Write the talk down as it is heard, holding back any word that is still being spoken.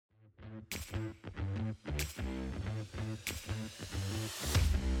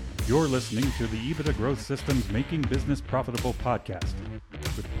You're listening to the EBITDA Growth Systems Making Business Profitable podcast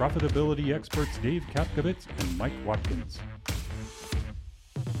with profitability experts Dave Kapkovitz and Mike Watkins.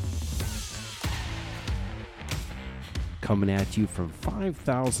 Coming at you from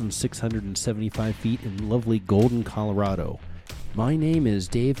 5,675 feet in lovely Golden, Colorado. My name is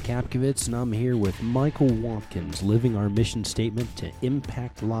Dave Kapkovitz, and I'm here with Michael Watkins, living our mission statement to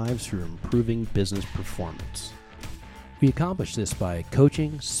impact lives through improving business performance. We accomplish this by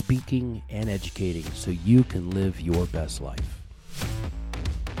coaching, speaking, and educating so you can live your best life.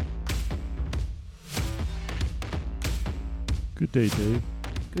 Good day, Dave.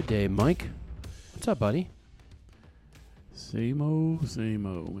 Good day, Mike. What's up, buddy? Same old,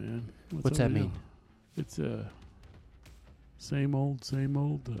 man. What's that mean? It's same old story.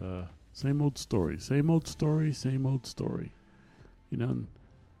 Same old story, same old story. You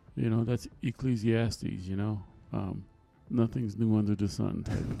know that's Ecclesiastes. Nothing's new under the sun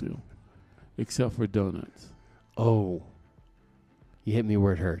type of deal, except for donuts. Oh, you hit me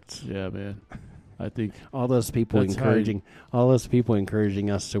where it hurts. Yeah, man. I think all those people encouraging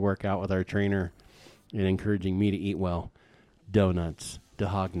us to work out with our trainer and encouraging me to eat well. Donuts, the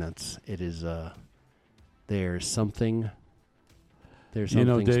hog nuts. It is there's something Dave,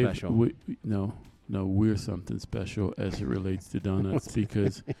 special. We're something special as it relates to donuts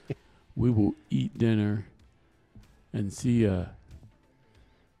because we will eat dinner and see a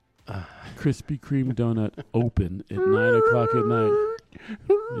Krispy Kreme donut open at 9 o'clock at night.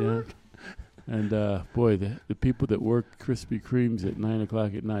 Yeah. And, boy, the people that work Krispy Kremes at 9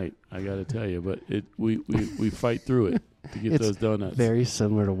 o'clock at night, I got to tell you, but we fight through it to get those donuts. Very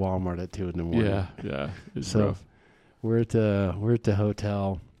similar to Walmart at 2 in the morning. Yeah. It's so rough. We're at the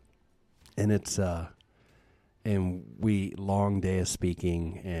hotel, and it's long day of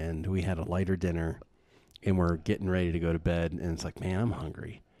speaking, and we had a lighter dinner, and we're getting ready to go to bed, and it's like, man, I'm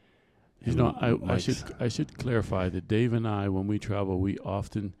hungry. I should clarify that Dave and I, when we travel, we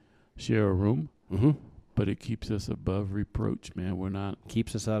often share a room, but it keeps us above reproach, man. We're not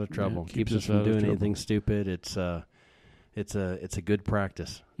keeps us out of trouble. Yeah, keeps us from doing anything stupid. It's a good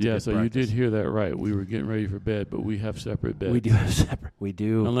practice. You did hear that right. We were getting ready for bed, but we have separate beds. We do have separate. We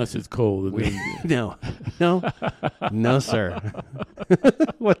do, unless it's cold. No, sir.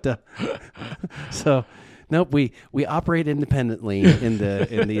 What the? So. Nope, we operate independently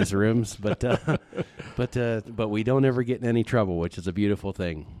in these rooms, but we don't ever get in any trouble, which is a beautiful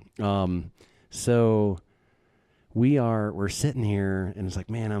thing. So we're sitting here, and it's like,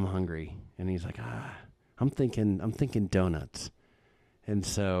 man, I'm hungry, and he's like, I'm thinking donuts, and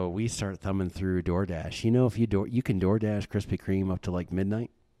so we start thumbing through DoorDash. If you can DoorDash Krispy Kreme up to like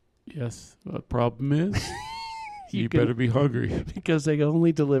midnight. Yes, the problem is you better be hungry because they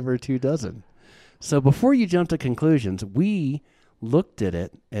only deliver 2 dozen. So before you jump to conclusions, we looked at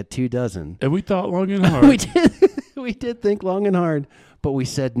it at 2 dozen. And we thought long and hard. We did think long and hard, but we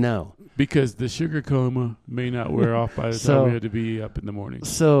said no. Because the sugar coma may not wear off by the time we had to be up in the morning.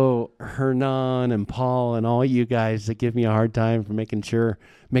 So Hernan and Paul and all you guys that give me a hard time for making sure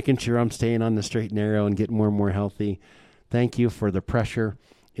I'm staying on the straight and narrow and getting more and more healthy, thank you for the pressure.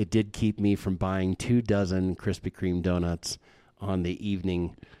 It did keep me from buying 2 dozen Krispy Kreme donuts on the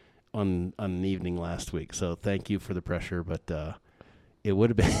evening last week, so thank you for the pressure. But it would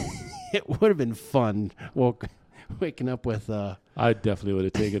have been fun. Waking up with. I definitely would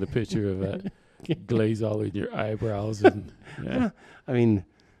have taken a picture of that glaze all in your eyebrows. And yeah. I mean,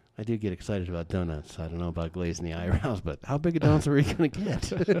 I do get excited about donuts. I don't know about glazing the eyebrows, but how big of donuts are we going to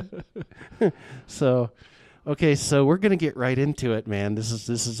get? So we're going to get right into it, man. This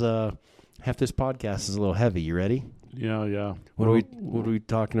is half this podcast is a little heavy. You ready? Yeah. What are we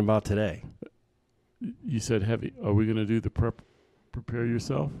talking about today? You said heavy. Are we going to do the prepare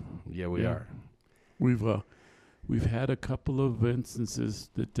yourself? Yeah, we are. We've had a couple of instances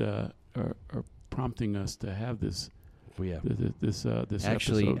that are prompting us to have this. We have this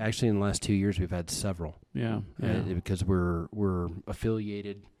actually episode. In the last 2 years we've had several. Yeah. Because we're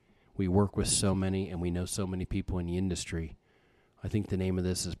affiliated, we work with so many, and we know so many people in the industry. I think the name of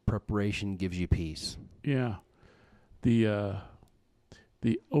this is Preparation Gives You Peace. Yeah. The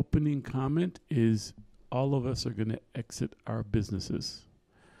opening comment is all of us are going to exit our businesses.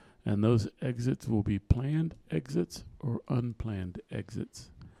 And those exits will be planned exits or unplanned exits.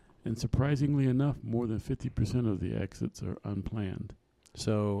 And surprisingly enough, more than 50% of the exits are unplanned.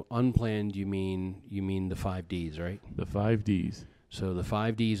 So unplanned, you mean the 5 Ds, right? The 5 Ds. So the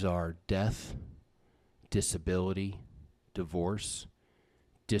 5 Ds are death, disability, divorce,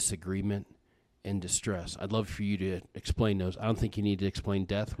 disagreement, and distress. I'd love for you to explain those. I don't think you need to explain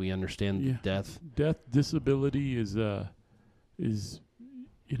death. We understand death. Death, disability is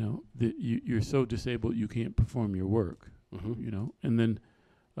you're so disabled you can't perform your work. Mm-hmm. And then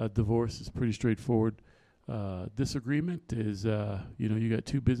divorce is pretty straightforward. Disagreement is you got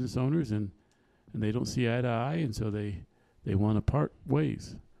two business owners and they don't see eye to eye, and so they want to part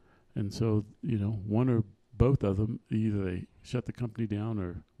ways, and so one or both of them, either they shut the company down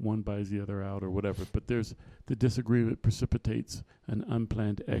or one buys the other out or whatever. But there's the disagreement precipitates an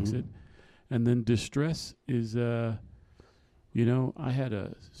unplanned exit. And then distress is, I had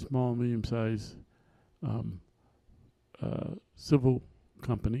a small, medium-sized civil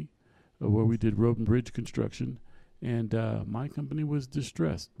company where we did road and bridge construction. And my company was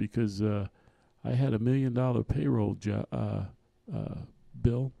distressed because I had $1 million payroll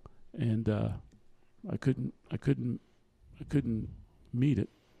bill, and I couldn't meet it,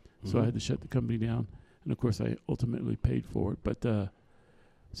 so I had to shut the company down. And of course, I ultimately paid for it. But you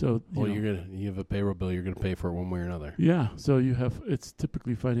have a payroll bill. You're gonna pay for it one way or another. Yeah. So it's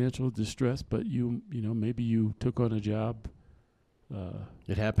typically financial distress, but maybe you took on a job.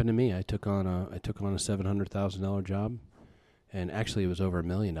 It happened to me. I took on a $700,000 job, and actually it was over $1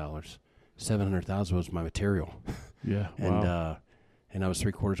 million. $700,000 was my material. Yeah. And wow. And I was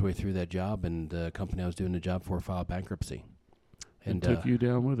 3/4 way through that job, and the company I was doing the job for filed bankruptcy. And took you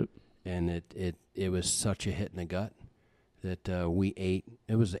down with it. And it was such a hit in the gut that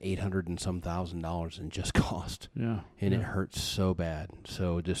it was $800 and some $1,000 in just cost. Yeah. And it hurt so bad.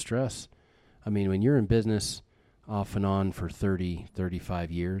 So distress, I mean, when you're in business off and on for 30,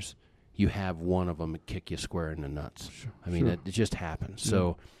 35 years, you have one of them kick you square in the nuts. Sure, I mean, it just happens.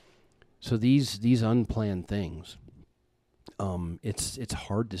 Yeah. So these unplanned things, it's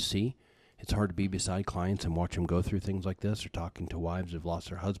hard to see. It's hard to be beside clients and watch them go through things like this, or talking to wives who've lost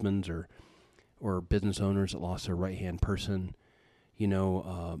their husbands, or business owners that lost their right-hand person.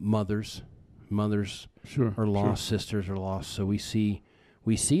 Mothers are lost, sisters are lost. So we see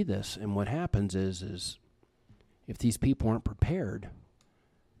this, and what happens is if these people aren't prepared,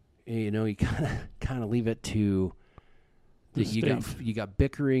 you kind of leave it to you got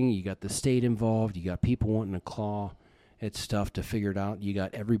bickering, you got the state involved, you got people wanting to claw at stuff to figure it out. You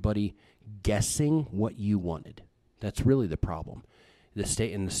got everybody guessing what you wanted. That's really the problem. The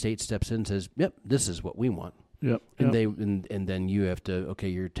state steps in and says, "Yep, this is what we want." Yep. And then you have to,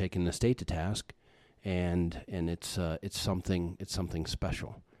 you're taking the state to task, and it's something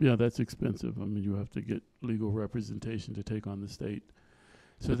special. Yeah, that's expensive. I mean, you have to get legal representation to take on the state.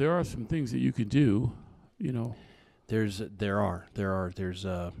 So there are some things that you can do,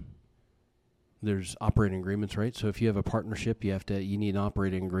 There's operating agreements, right? So if you have a partnership, you need an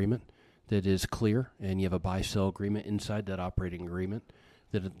operating agreement that is clear, and you have a buy-sell agreement inside that operating agreement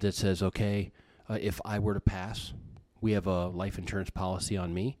that says, if I were to pass, we have a life insurance policy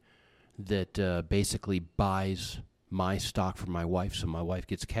on me that basically buys my stock from my wife, so my wife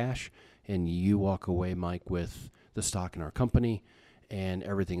gets cash, and you walk away, Mike, with the stock in our company, and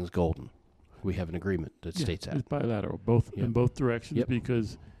everything is golden. We have an agreement that states that. It's bilateral, in both directions,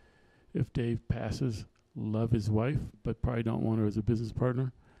 because if Dave passes, love his wife, but probably don't want her as a business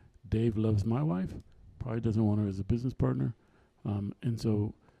partner. Dave loves my wife, probably doesn't want her as a business partner. And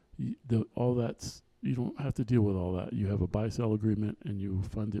so all that's, you don't have to deal with all that. You have a buy-sell agreement, and you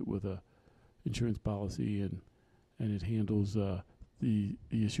fund it with a insurance policy, and it handles the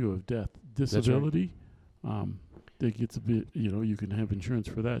issue of death. Disability, that gets a bit, you can have insurance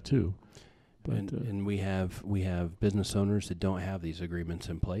for that too. But, and we have business owners that don't have these agreements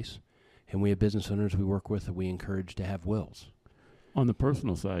in place, and we have business owners we work with that we encourage to have wills. On the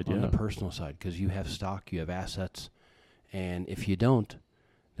personal side, On the personal side, because you have stock, you have assets, and if you don't,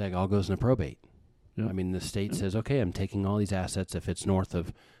 that all goes into probate. Yep. I mean, the state says, I'm taking all these assets if it's north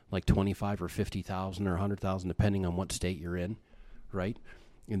of like 25 or 50,000 or 100,000, depending on what state you're in, right?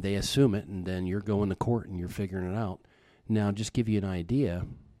 And they assume it, and then you're going to court and you're figuring it out. Now, just give you an idea.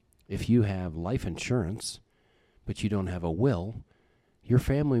 If you have life insurance, but you don't have a will, your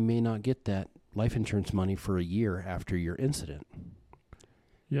family may not get that life insurance money for a year after your incident.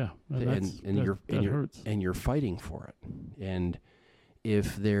 Yeah, that hurts. And you're fighting for it. And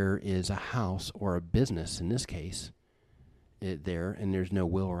if there is a house or a business, in this case, and there's no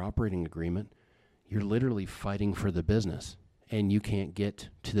will or operating agreement, you're literally fighting for the business, and you can't get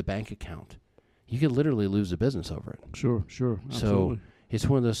to the bank account. You could literally lose the business over it. Sure, absolutely. So it's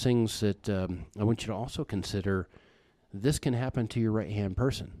one of those things that I want you to also consider. This can happen to your right-hand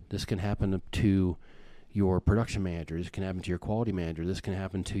person. This can happen to your production manager. This can happen to your quality manager. This can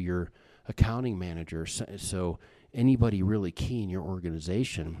happen to your accounting manager. So anybody really key in your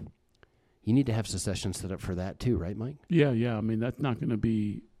organization, you need to have succession set up for that too, right, Mike? Yeah. I mean, that's not going to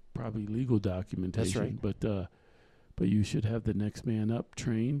be probably legal documentation. That's right. But you should have the next man up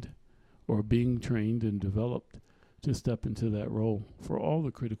trained or being trained and developed to step into that role for all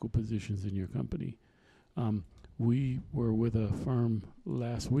the critical positions in your company. We were with a firm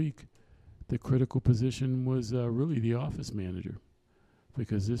last week. The critical position was really the office manager,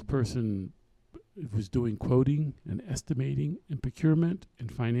 because this person was doing quoting and estimating and procurement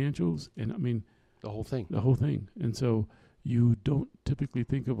and financials, and I mean The whole thing. And so you don't typically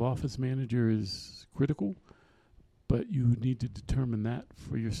think of office manager as critical, but you need to determine that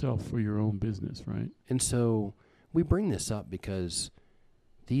for yourself, for your own business, right? And so we bring this up because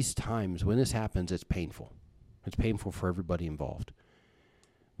these times when this happens, it's painful. It's painful for everybody involved.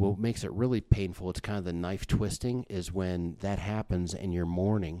 What makes it really painful, it's kind of the knife twisting, is when that happens and you're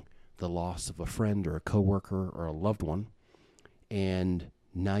mourning the loss of a friend or a coworker or a loved one, and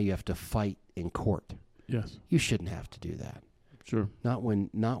now you have to fight in court. Yes. You shouldn't have to do that. Sure. Not when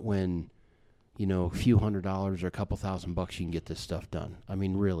a few $100s or a couple $1,000 you can get this stuff done. I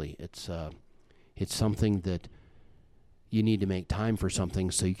mean, really, it's something that you need to make time for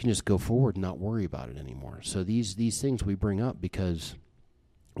something so you can just go forward and not worry about it anymore. So these things we bring up because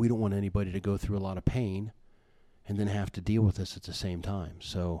we don't want anybody to go through a lot of pain and then have to deal with this at the same time.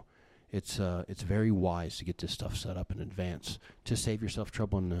 So it's very wise to get this stuff set up in advance to save yourself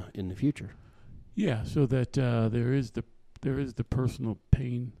trouble in the future. Yeah, so that there is the personal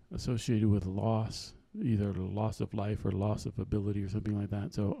pain associated with loss, either the loss of life or loss of ability or something like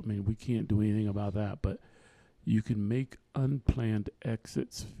that. So, I mean, we can't do anything about that, but you can make unplanned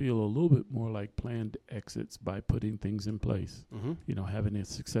exits feel a little bit more like planned exits by putting things in place. Mm-hmm. Having a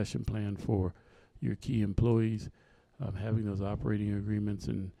succession plan for your key employees, having those operating agreements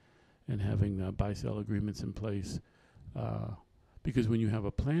and having buy-sell agreements in place. Because when you have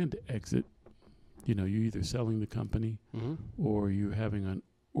a planned exit, you're either selling the company mm-hmm. or you're having an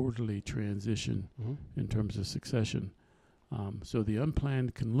orderly transition mm-hmm. in terms of succession. So the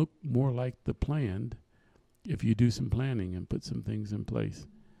unplanned can look more like the planned if you do some planning and put some things in place.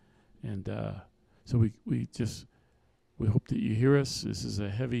 And so we hope that you hear us. This is a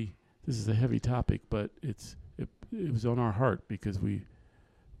heavy topic, but it was on our heart because we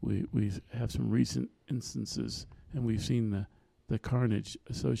have some recent instances and we've seen the carnage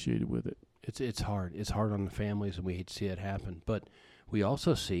associated with it. It's hard. It's hard on the families, and we hate to see it happen. But we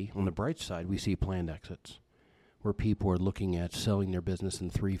also see, on the bright side, we see planned exits, where people are looking at selling their business in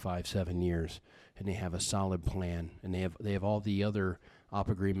 3, 5, 7 years, and they have a solid plan, and they have all the other op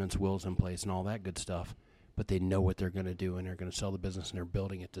agreements, wills in place, and all that good stuff. But they know what they're going to do, and they're going to sell the business, and they're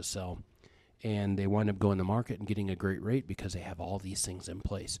building it to sell. And they wind up going to market and getting a great rate because they have all these things in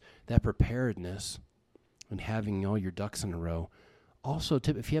place. That preparedness and having all your ducks in a row. Also,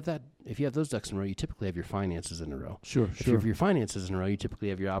 if you have those ducks in a row, you typically have your finances in a row. Sure. If you have your finances in a row, you typically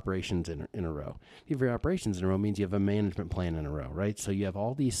have your operations in a row. If you have your operations in a row, means you have a management plan in a row, right? So you have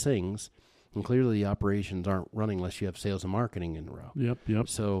all these things, and clearly the operations aren't running unless you have sales and marketing in a row. Yep.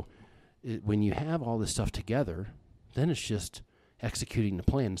 So when you have all this stuff together, then it's just executing the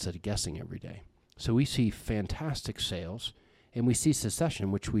plan instead of guessing every day. So we see fantastic sales, and we see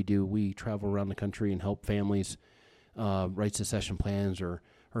succession, which we do. We travel around the country and help families write succession plans or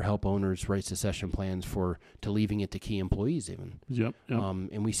help owners write succession plans to leaving it to key employees even. Yep.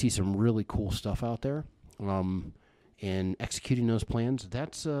 And we see some really cool stuff out there. And executing those plans,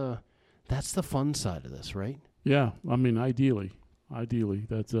 that's the fun side of this, right? Yeah. I mean, ideally,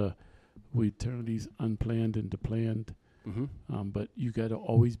 that's we turn these unplanned into planned. Mm-hmm. But you got to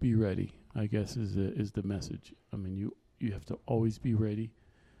always be ready, I guess, is the message. I mean, you have to always be ready.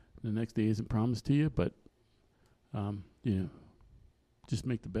 The next day isn't promised to you, but just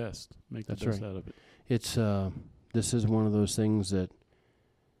make the best. Make the best out of it. It's this is one of those things that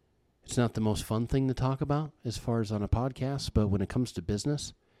it's not the most fun thing to talk about as far as on a podcast, but when it comes to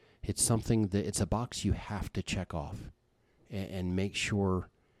business, it's something that it's a box you have to check off and make sure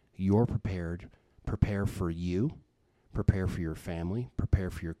you're prepared. Prepare for you, prepare for your family, prepare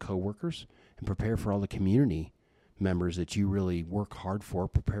for your coworkers, and prepare for all the community members that you really work hard for.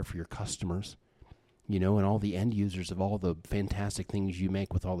 Prepare for your customers. And all the end users of all the fantastic things you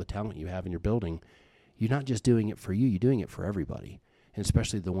make with all the talent you have in your building. You're not just doing it for you, you're doing it for everybody, and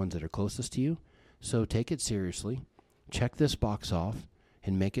especially the ones that are closest to you. So take it seriously, check this box off,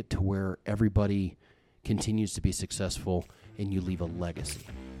 and make it to where everybody continues to be successful and you leave a legacy.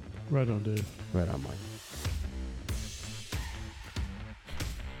 Right on, Dave. Right on, Mike.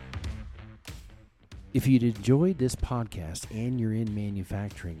 If you'd enjoyed this podcast and you're in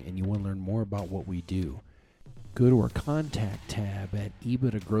manufacturing and you want to learn more about what we do, Go to our contact tab at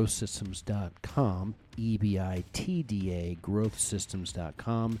ebitagrowthsystems.com, EBITDA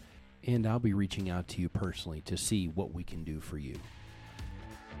growthsystems.com, and I'll be reaching out to you personally to see what we can do for you.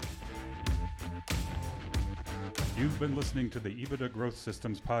 You've been listening to the EBITDA Growth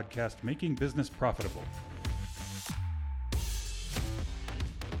Systems podcast, Making Business Profitable.